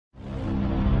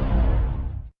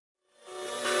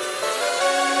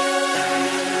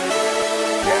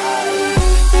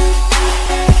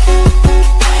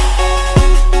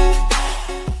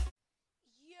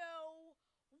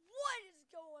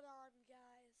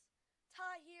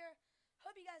here.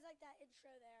 Hope you guys like that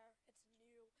intro there. It's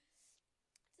new.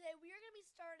 Today we are going to be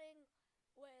starting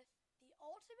with the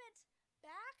ultimate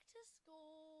back to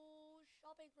school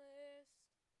shopping list.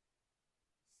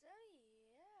 So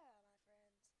yeah, my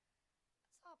friends.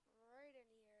 Let's hop right in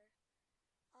here.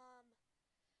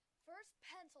 First,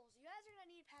 pencils. You guys are going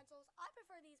to need pencils. I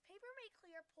prefer these Papermate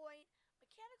Clear Point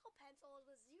mechanical pencils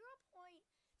with 0.7mm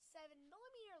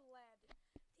lead.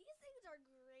 These things are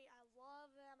great. I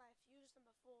love them. I've used them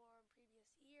before in previous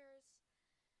years.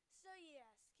 So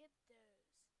yes, get those.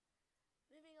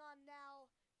 Moving on now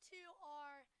to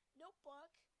our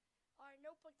notebook. Our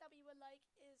notebook that we would like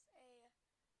is a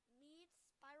Mead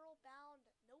spiral bound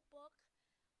notebook.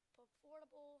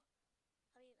 Affordable,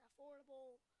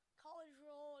 college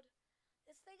rolled.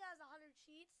 This thing has 100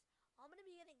 sheets. I'm going to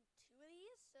be getting 2 of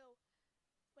these, so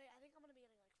wait, I think I'm going to be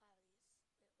getting like 5 of these.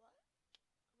 Wait, what?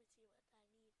 Let me see what I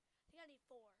need. I think I need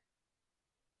 4.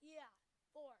 Yeah,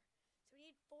 4. So we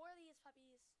need 4 of these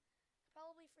puppies,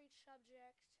 probably for each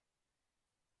subject.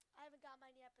 I haven't got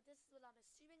mine yet, but this is what I'm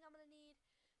assuming I'm going to need.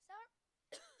 So,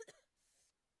 so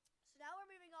now we're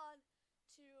moving on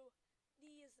to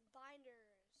these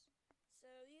binders. So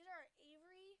these are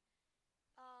Avery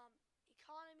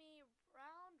Economy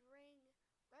Round Ring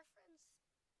Reference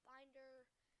Binder.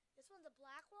 This one's a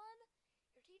black one.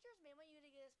 Your teachers may want you to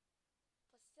get a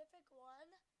specific one.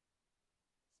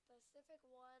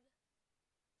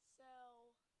 So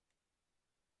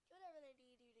get whatever they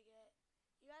need you to get.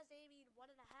 You guys may need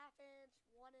 1.5 inch,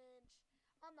 1 inch.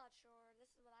 I'm not sure.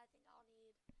 This is what I think I'll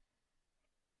need.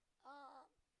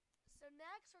 So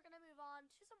next we're gonna move on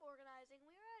to some organizing.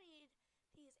 We're gonna need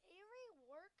these Avery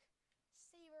Work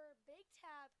Saver Big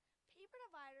Tab Paper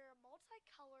Divider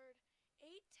Multicolored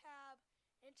 8-tab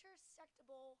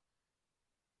intersectable,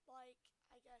 like,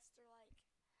 I guess they're like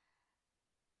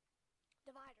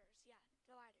dividers. Yeah,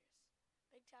 dividers.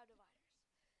 Big tab dividers.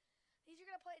 These you're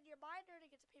going to put in your binder to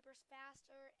get the papers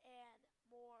faster and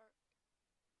more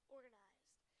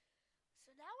organized.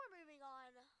 So now we're moving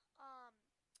on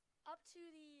up to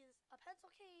these, a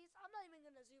pencil case. I'm not even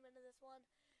going to zoom into this one.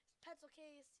 Pencil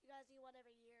case, you guys need one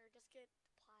every year. Just get the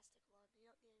plastic one. You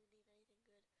don't need anything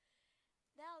good.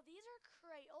 Now, these are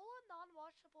Crayola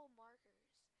non-washable markers.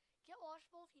 Get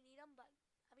washable if you need them, but,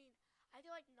 I mean, I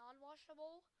feel like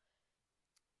non-washable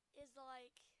is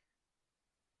like,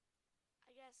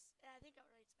 I guess, I think it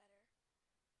writes better.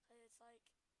 Because it's like,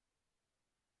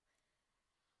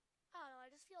 I don't know, I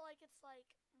just feel like it's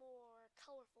like more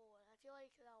colorful. And I feel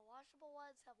like the washable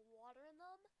ones have water in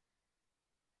them.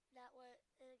 That way,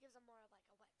 and it gives them more of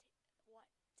like a wet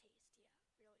taste. Yeah,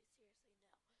 really, seriously,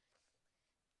 no.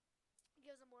 It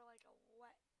gives them more like a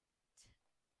wet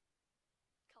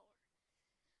color.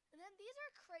 And then these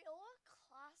are Crayola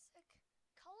Classic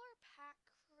Color Pack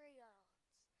crayons.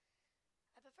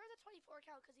 I prefer the 24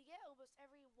 count because you get almost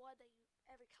every color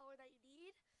that you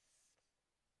need.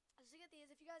 So you get these.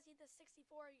 If you guys need the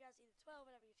 64, you guys need the 12,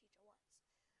 whatever your teacher wants.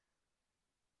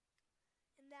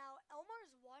 And now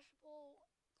Elmer's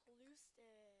washable glue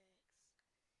sticks.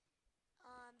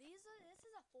 This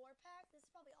is a 4-pack. This is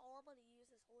probably all I'm going to use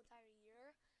this whole entire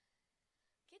year.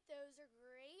 Get those. They're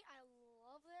great. I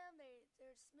love them.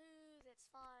 They're smooth. It's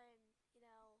fun, you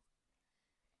know.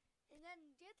 And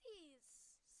then get these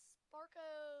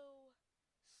Sparco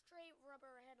straight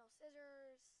rubber handle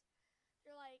scissors.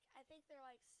 They're like, I think they're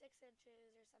like 6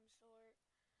 inches or some sort.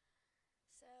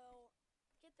 So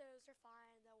get those. They're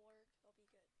fine. They'll work. They'll be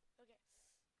good. Okay.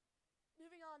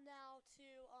 Moving on now to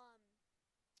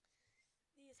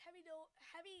these heavy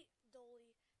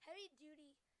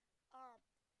duty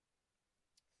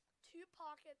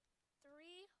 2-pocket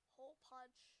 3-hole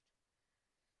punched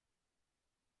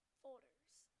folders.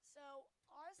 So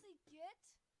honestly, get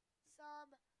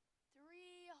some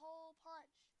 3-hole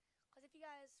punch, because if you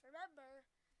guys remember,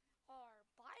 our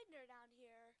binder down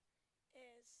here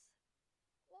is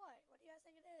what? What do you guys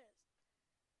think it is?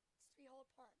 It's 3-hole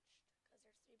punched because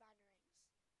there's 3 binder rings.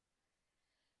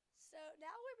 So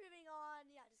now we're moving on.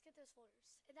 Yeah, just get those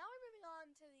folders. And now we're moving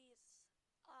on to these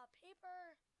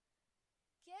paper.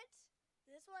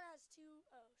 This one has 2.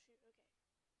 Oh shoot. Okay.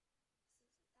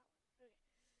 This is that one. Okay.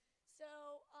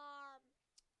 So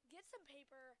get some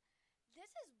paper.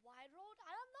 This is wide rolled.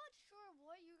 I'm not sure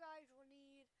what you guys will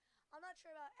need. I'm not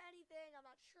sure about anything. I'm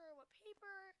not sure what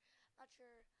paper. I'm not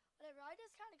sure whatever. I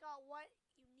just kind of got what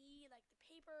you need, like the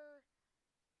paper,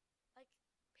 like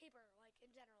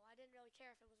in general. I didn't really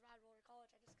care if it was wide rolled or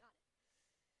college. I just got it.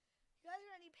 You guys are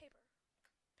gonna need paper.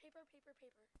 Paper.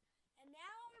 And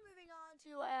now we're moving on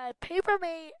to a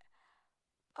Papermate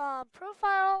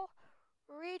profile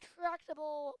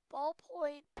retractable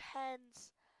ballpoint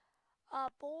pens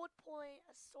Bold Point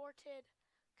Assorted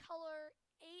Color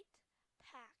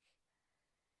 8-pack.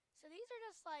 So these are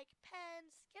just like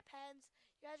pens, get pens.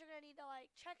 You guys are going to need to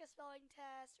like check a spelling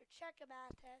test or check a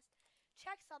math test,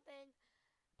 check something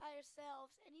by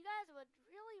yourselves, and you guys would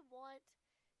really want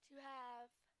to have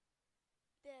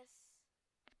this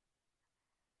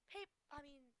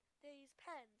these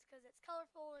pens because it's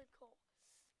colorful and cool.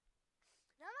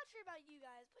 Now I'm not sure about you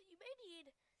guys, but you may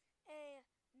need a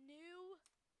new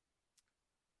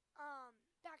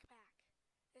backpack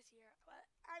this year. But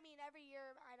I mean, every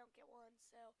year I don't get one,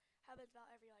 so happens about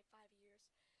every like 5 years.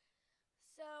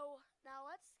 So now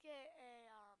let's get a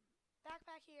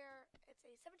backpack here. It's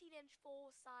a 17-inch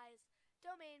full-size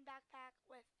domain backpack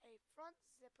with a front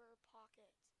zipper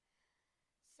pocket.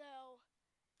 So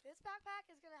this backpack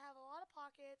is going to have a lot of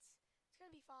pockets. It's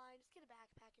going to be fine. Just get a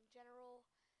backpack in general.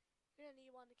 You're going to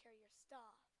need one to carry your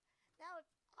stuff. Now,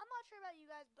 I'm not sure about you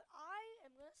guys, but I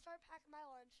am going to start packing my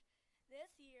lunch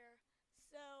this year.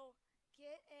 So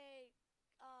get a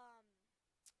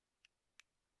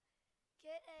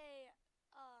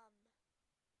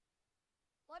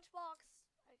lunchbox.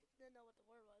 I didn't know what the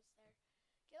word was there.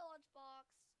 Get a lunchbox.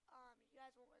 You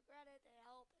guys won't regret it. They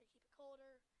help. They keep it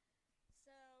colder.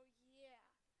 So yeah.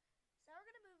 So now we're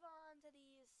gonna move on to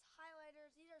these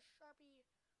highlighters. These are Sharpie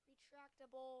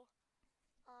retractable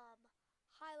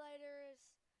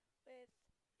highlighters with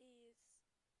these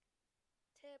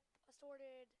tip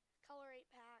assorted color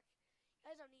 8-pack.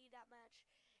 You guys don't need that much.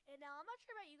 And now I'm not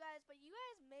sure about you guys, but you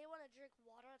guys may want to drink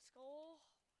water at school.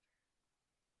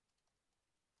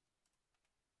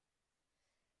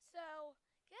 So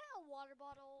get a water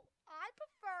bottle. I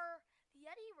prefer the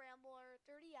Yeti Rambler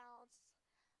 30 ounce.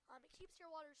 It keeps your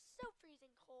water so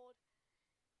freezing cold.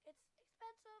 It's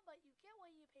expensive, but you get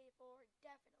what you pay for,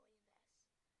 definitely in this.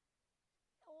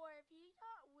 Or if you're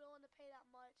not willing to pay that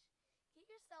much, get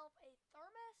yourself a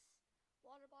thermos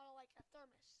water bottle, like a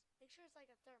thermos. Make sure it's like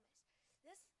a thermos.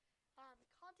 This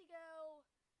Contigo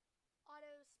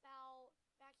Auto Spout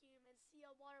vacuum and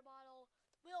sealed water bottle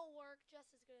will work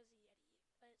just as good as the Yeti,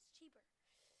 but it's cheaper.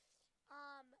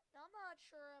 Now I'm not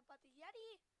sure, but the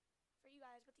Yeti, for you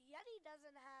guys, but the Yeti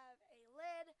doesn't have a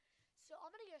lid, so I'm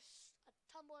gonna get a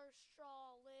tumbler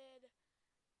straw lid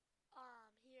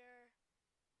here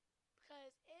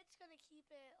because it's gonna keep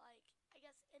it like I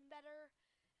guess in better.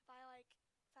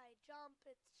 If I jump,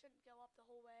 it shouldn't go up the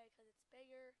whole way because it's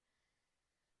bigger.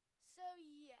 So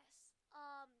yes,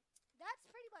 that's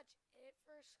pretty much it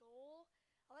for school.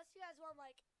 Unless you guys want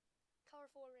like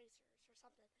colorful erasers or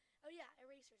something. Oh yeah,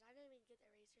 erasers. I didn't even get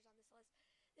erasers on this list.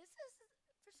 This is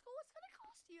for school. It's gonna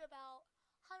cost you about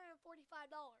 $145.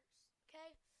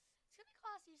 Okay, it's gonna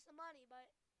cost you some money, but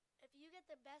if you get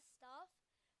the best stuff,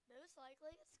 most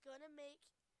likely it's gonna make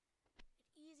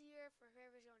it easier for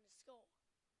whoever's going to school.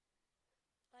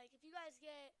 Like if you guys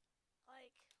get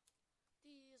like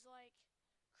these like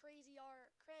crazy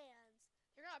art crayons,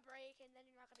 they're gonna break and then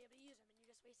you're not gonna be able to use them, and you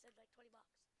just wasted like $20.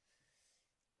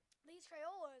 These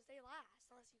Crayolas, they last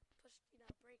unless you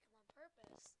break them on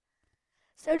purpose.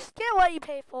 So just get what you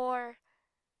pay for.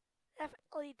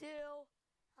 Definitely do.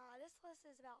 This list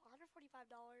is about $145.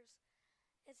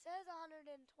 It says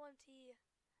 $129.95,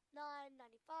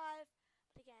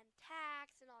 but again,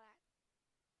 tax and all that.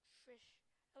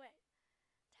 Oh wait,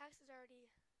 tax is already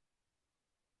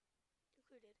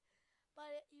included.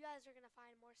 But you guys are gonna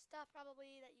find more stuff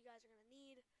probably that you guys are gonna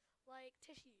need, like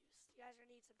tissues. You guys are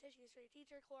gonna need some tissues for your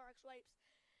teacher, Clorox wipes.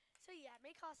 So yeah, it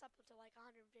may cost up to like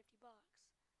 $150.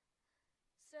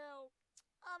 So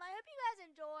I hope you guys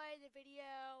enjoyed the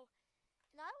video,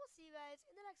 and I will see you guys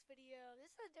in the next video.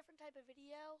 This is a different type of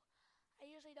video.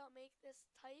 I usually don't make this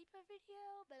type of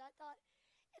video, but I thought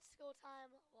it's school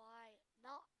time, why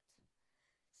not?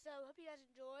 So hope you guys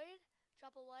enjoyed.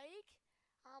 Drop a like.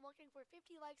 I'm looking for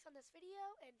 50 likes on this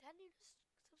video and 10 new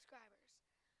subscribers.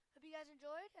 Hope you guys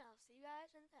enjoyed, and I'll see you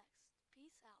guys in the next.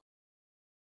 Peace out.